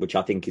person, which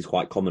I think is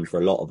quite common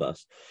for a lot of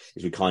us,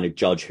 is we kind of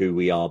judge who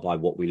we are by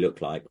what we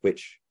look like,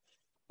 which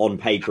on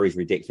paper is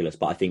ridiculous,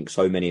 but I think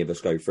so many of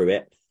us go through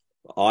it.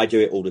 I do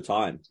it all the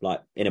time,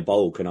 like in a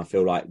bulk, and I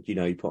feel like, you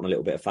put on a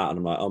little bit of fat and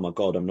I'm like, oh my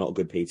God, I'm not a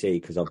good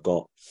PT because I've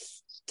got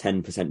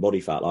 10%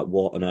 body fat. Like,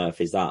 what on earth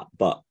is that?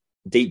 But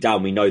deep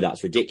down, we know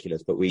that's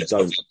ridiculous, but we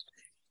don't.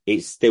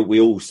 It's still, we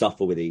all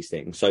suffer with these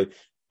things. So,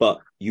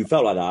 but you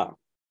felt like that.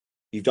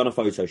 You've done a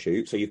photo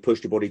shoot, so you've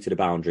pushed your body to the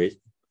boundaries.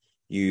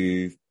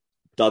 You've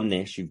done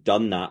this, you've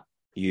done that.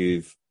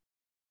 You've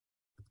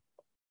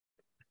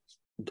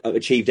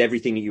achieved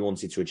everything that you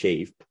wanted to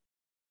achieve.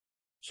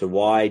 So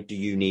why do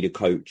you need a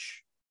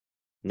coach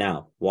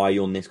now? Why are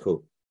you on this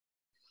call?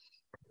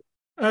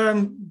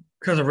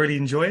 Because I really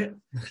enjoy it.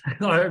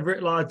 I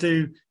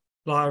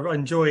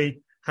enjoy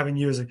having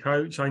you as a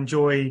coach. I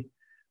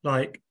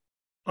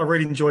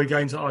really enjoy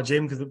going to our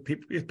gym because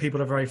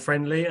people are very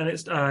friendly, and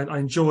I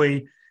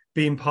enjoy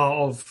being part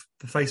of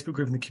the Facebook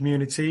group and the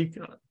community.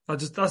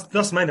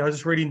 That's mainly, I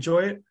just really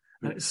enjoy it,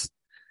 and it's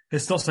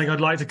not something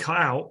I'd like to cut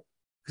out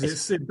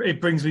because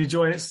it brings me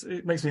joy.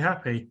 It makes me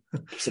happy.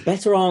 It's a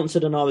better answer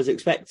than I was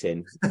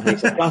expecting. And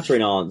it's a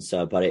flattering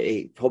answer, but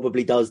it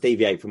probably does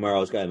deviate from where I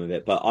was going with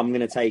it. But I'm going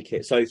to take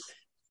it. So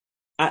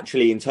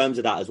actually, in terms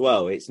of that as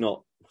well, it's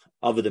not,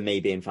 other than me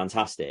being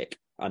fantastic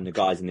and the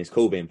guys in this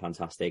call being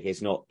fantastic,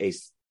 there's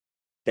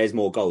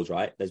more goals,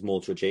 right? There's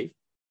more to achieve.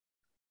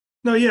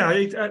 No, yeah,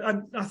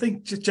 I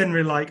think just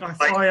generally, like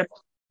I am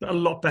a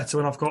lot better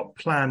when I've got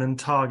plan and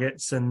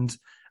targets and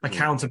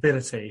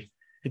accountability.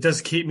 It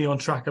does keep me on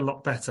track a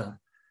lot better.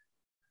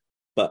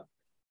 But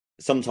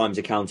sometimes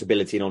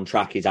accountability and on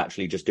track is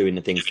actually just doing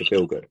the things to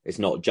feel good. It's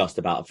not just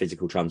about a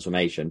physical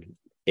transformation.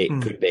 It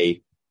could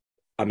be,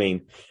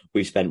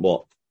 we've spent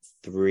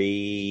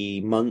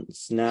 3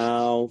 months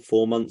now,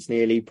 4 months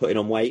nearly, putting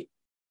on weight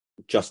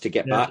just to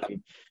get back,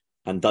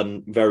 and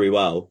done very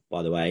well,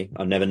 by the way.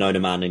 I've never known a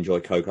man enjoy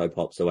Cocoa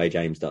Pops the way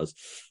James does.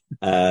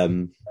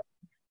 So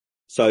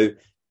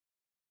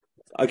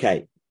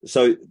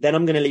then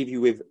I'm going to leave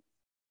you with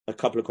a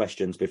couple of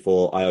questions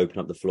before I open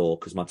up the floor,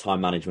 because my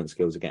time management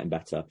skills are getting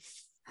better.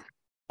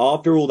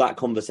 After all that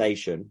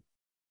conversation,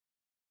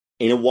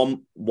 in a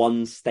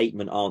one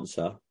statement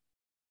answer,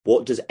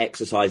 what does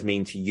exercise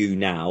mean to you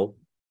now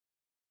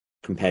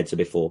compared to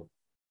before?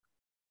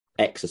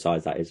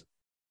 Exercise, that is.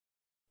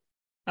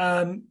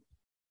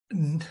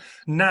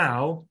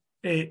 Now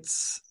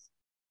it's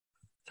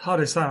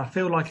hard to say. I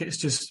feel like it's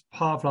just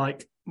part of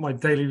like my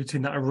daily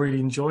routine that I really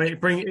enjoy.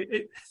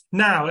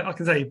 Now I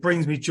can say it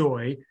brings me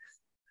joy,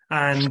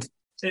 and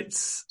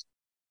it's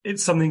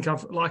something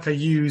I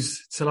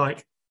use to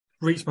like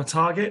reach my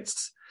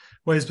targets.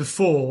 Whereas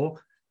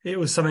before it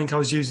was something I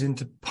was using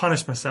to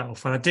punish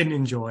myself and I didn't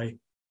enjoy.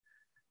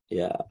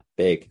 Yeah,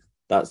 big.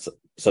 That's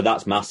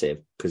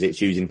massive, because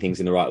it's using things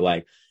in the right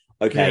way.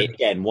 Okay,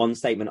 Again, one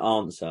statement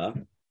answer.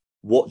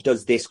 What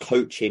does this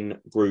coaching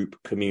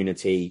group,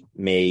 community,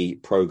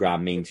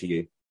 program mean to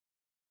you?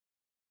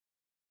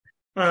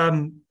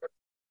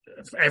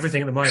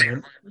 Everything at the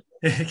moment.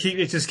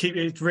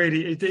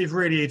 It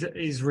really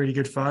is really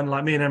good fun.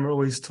 Like me and Emma are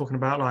always talking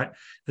about like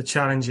the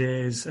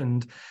challenges,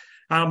 and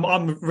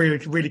I'm a really,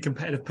 really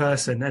competitive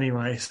person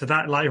anyway, so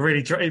that like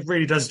it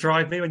really does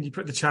drive me when you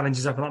put the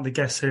challenges up and like the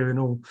Guess Who and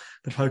all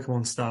the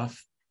Pokemon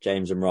stuff.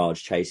 James and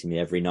Raj chasing me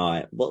every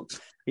night. Well,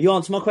 you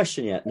answered my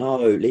question yet? No,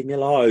 leave me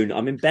alone.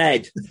 I'm in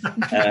bed.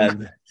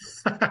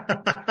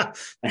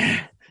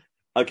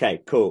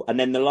 Okay, cool. And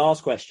then the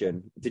last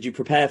question. Did you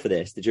prepare for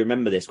this? Did you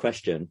remember this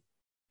question?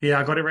 Yeah,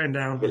 I got it written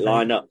down.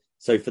 Line up.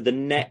 So for the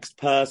next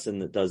person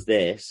that does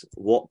this,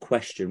 what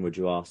question would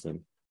you ask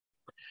them?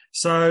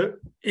 So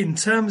in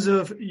terms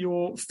of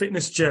your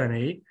fitness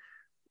journey,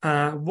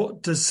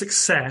 what does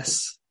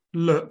success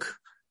look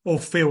or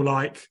feel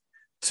like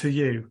to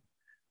you?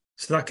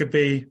 So that could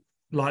be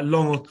like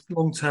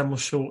long term or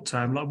short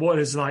term. Like what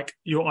is like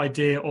your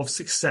idea of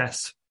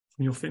success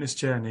from your fitness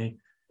journey?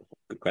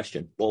 Good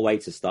question. What a way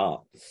to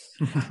start.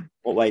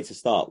 What way to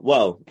start?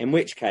 Well, in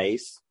which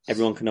case,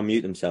 everyone can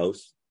unmute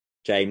themselves.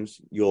 James,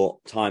 your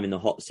time in the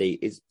hot seat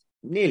is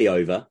nearly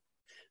over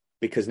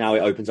because now it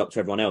opens up to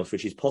everyone else,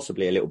 which is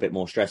possibly a little bit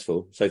more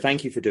stressful. So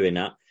thank you for doing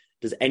that.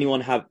 Does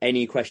anyone have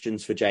any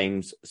questions for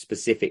James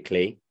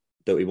specifically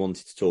that we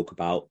wanted to talk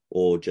about,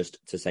 or just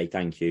to say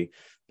thank you?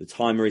 The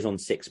timer is on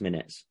 6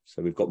 minutes.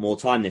 So we've got more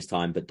time this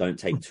time, but don't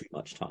take too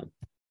much time.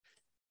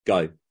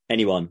 Go.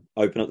 Anyone,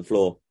 open up the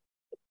floor.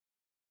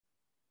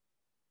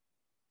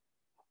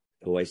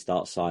 Always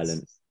start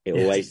silent. It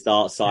always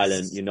starts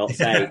silent. You're not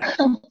safe.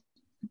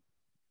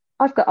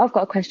 I've got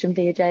a question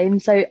for you,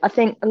 James. So I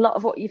think a lot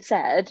of what you've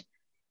said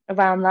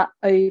around that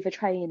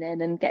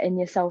overtraining and getting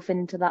yourself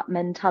into that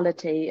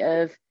mentality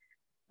of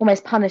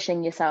almost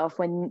punishing yourself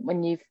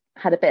when you've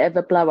had a bit of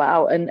a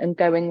blowout and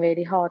going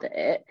really hard at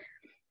it.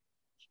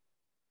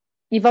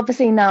 You've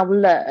obviously now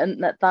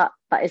learned that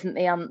isn't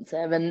the answer,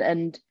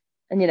 and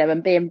you know,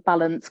 and being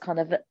balanced kind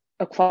of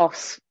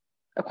across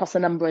a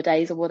number of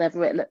days or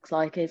whatever it looks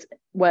like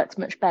works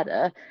much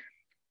better.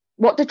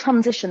 What did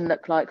transition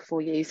look like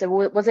for you? So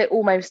was it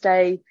almost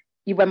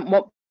you went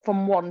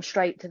from one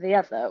straight to the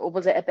other, or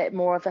was it a bit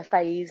more of a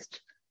phased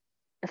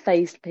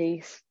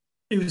piece?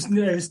 It was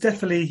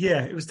definitely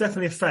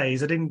a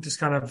phase. I didn't just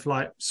kind of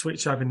like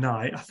switch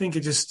overnight. I think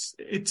it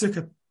took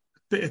a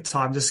bit of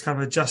time just kind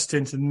of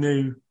adjusting to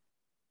the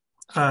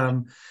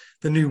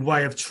new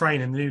way of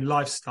training, the new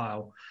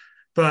lifestyle.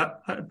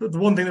 But the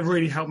one thing that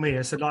really helped me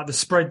is like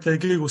the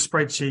Google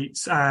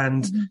spreadsheets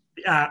and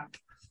the app.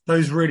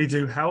 Those really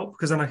do help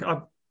because then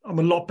I'm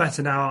a lot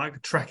better now. I can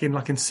track in,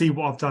 I can see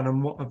what I've done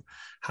and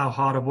how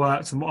hard I've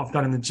worked and what I've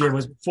done in the gym.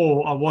 Whereas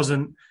before, I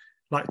wasn't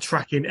like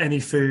tracking any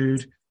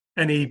food,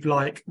 any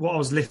like what I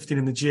was lifting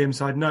in the gym.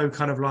 So I had no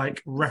kind of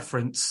like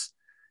reference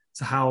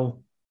to how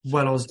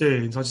well I was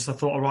doing. So I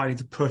thought, all right, I need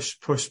to push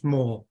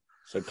more.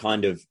 So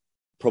kind of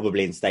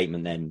probably in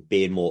statement then,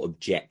 being more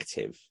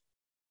objective.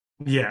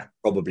 Yeah.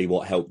 Probably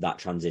what helped that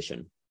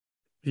transition.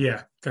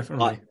 Yeah,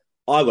 definitely.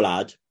 I will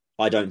add,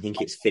 I don't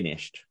think it's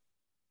finished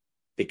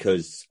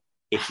because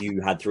if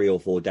you had 3 or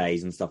 4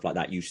 days and stuff like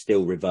that, you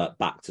still revert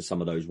back to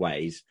some of those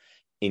ways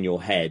in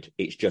your head.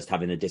 It's just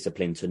having the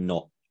discipline to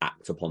not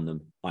act upon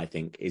them, I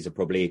think, it's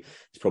probably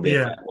a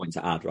fair point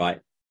to add, right?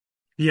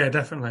 Yeah,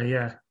 definitely.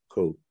 Yeah.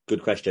 Cool.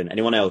 Good question.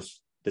 Anyone else?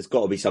 There's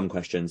got to be some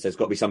questions. There's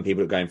got to be some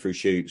people that are going through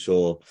shoots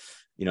or,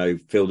 you know,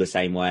 feel the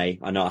same way.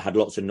 I know I had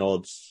lots of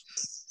nods.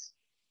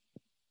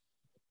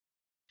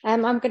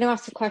 I'm going to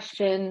ask a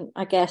question,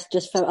 I guess,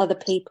 just for other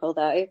people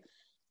though,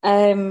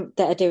 that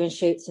are doing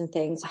shoots and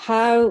things.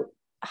 How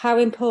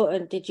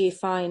important did you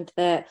find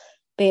that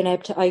being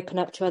able to open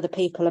up to other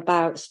people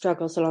about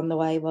struggles along the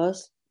way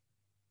was?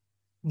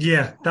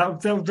 Yeah,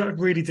 that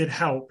really did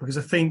help because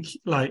I think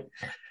like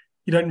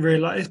you don't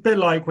realise, it's a bit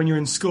like when you're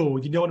in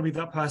school, you don't want to be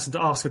that person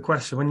to ask a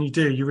question. When you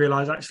do, you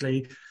realise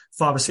actually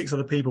 5 or 6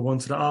 other people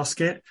wanted to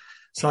ask it.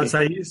 So I'd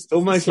say it's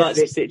almost like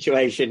this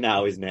situation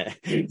now, isn't it?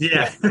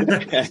 Yeah.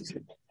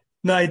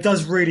 No, it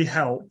does really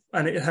help,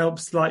 and it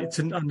helps like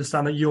to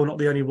understand that you're not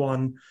the only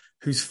one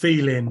who's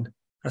feeling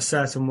a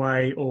certain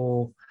way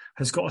or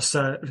has got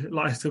a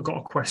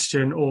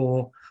question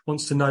or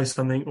wants to know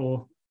something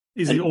or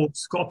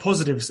it's got a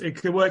positives.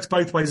 It works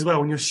both ways as well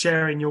when you're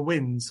sharing your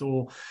wins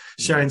or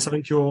sharing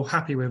something you're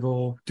happy with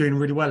or doing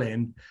really well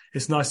in.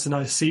 It's nice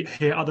to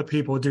hear other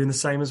people doing the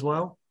same as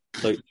well.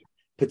 So,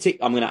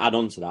 I'm going to add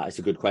on to that. It's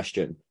a good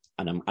question,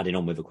 and I'm adding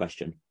on with a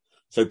question.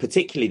 So,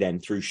 particularly then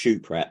through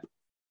shoot prep,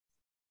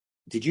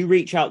 did you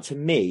reach out to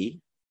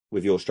me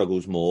with your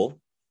struggles more,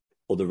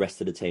 or the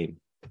rest of the team?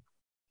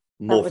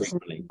 More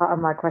frequently. Part of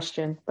my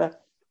question,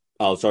 but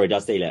oh, sorry, did I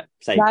steal it?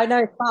 Same.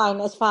 No,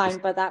 it's fine.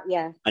 But that,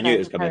 yeah, I knew it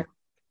was coming.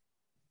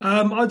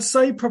 I'd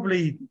say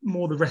probably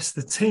more the rest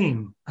of the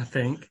team. I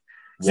think,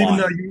 why? Even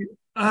though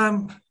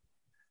I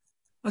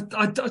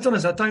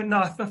don't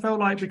know. I felt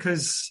like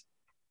because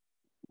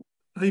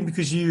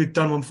you had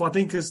done one before. I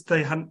think because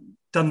they hadn't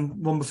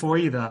done one before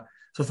either.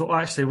 So I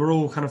thought, actually, we're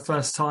all kind of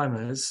first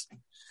timers.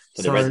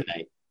 So they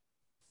resonate.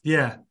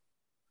 Yeah.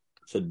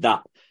 So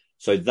that,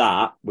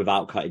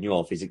 without cutting you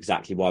off, is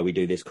exactly why we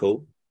do this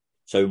call.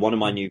 So one of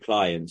my new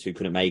clients who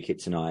couldn't make it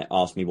tonight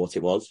asked me what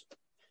it was.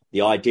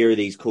 The idea of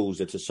these calls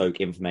are to soak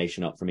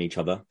information up from each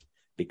other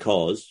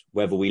because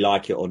whether we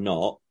like it or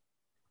not,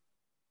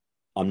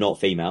 I'm not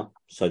female,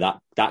 so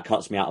that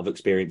cuts me out of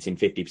experiencing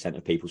 50%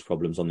 of people's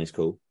problems on this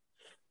call.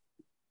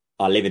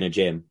 I live in a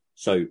gym,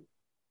 so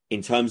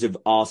in terms of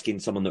asking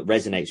someone that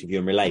resonates with you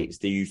and relates,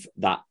 does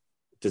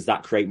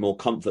that create more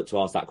comfort to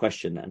ask that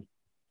question then?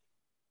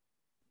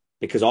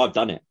 Because I've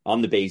done it.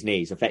 I'm the bee's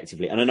knees,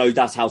 effectively. And I know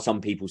that's how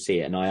some people see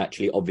it, and I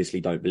actually obviously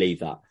don't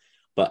believe that.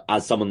 But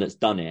as someone that's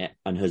done it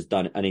and has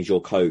done it and is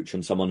your coach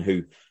and someone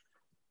who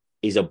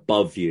is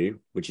above you,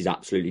 which is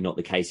absolutely not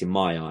the case in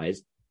my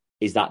eyes,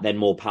 is that then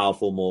more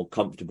powerful, more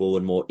comfortable,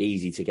 and more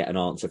easy to get an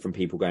answer from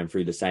people going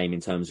through the same in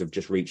terms of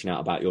just reaching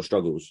out about your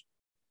struggles?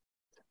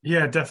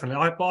 Yeah, definitely.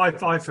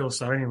 I feel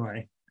so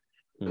anyway.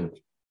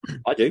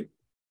 I do.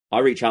 I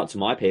reach out to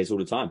my peers all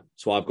the time.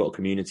 So I've got a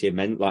community of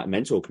men, like a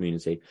mentor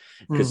community,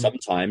 because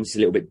sometimes it's a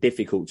little bit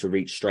difficult to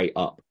reach straight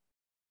up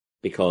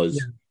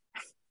because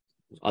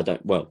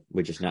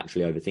we're just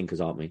naturally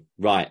overthinkers, aren't we?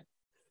 Right.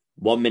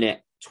 1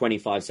 minute,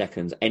 25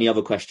 seconds. Any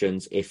other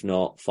questions? If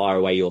not, fire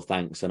away your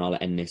thanks and I'll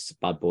end this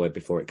bad boy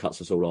before it cuts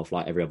us all off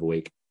like every other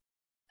week.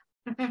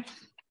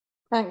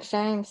 Thanks,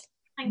 James.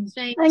 Thanks,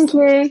 James. Thank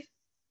you.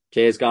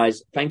 Cheers,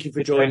 guys. Thank you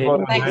for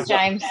joining. Thanks,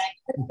 James.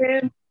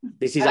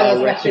 This is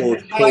our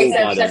record call, by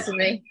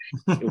the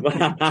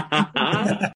way.